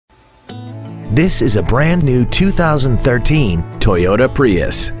This is a brand new 2013 Toyota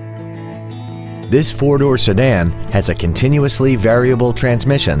Prius. This four-door sedan has a continuously variable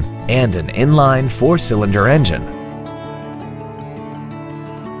transmission and an inline four-cylinder engine.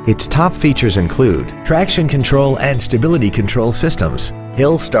 Its top features include traction control and stability control systems,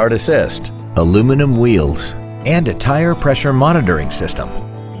 hill start assist, aluminum wheels, and a tire pressure monitoring system.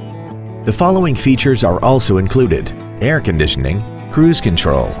 The following features are also included: air conditioning, cruise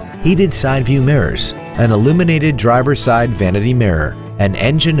control, heated side view mirrors, an illuminated driver's side vanity mirror, an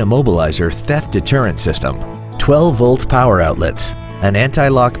engine immobilizer theft deterrent system, 12-volt power outlets, an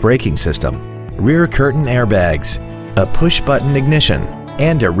anti-lock braking system, rear curtain airbags, a push-button ignition,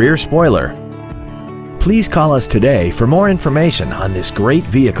 and a rear spoiler. Please call us today for more information on this great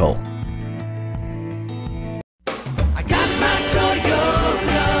vehicle.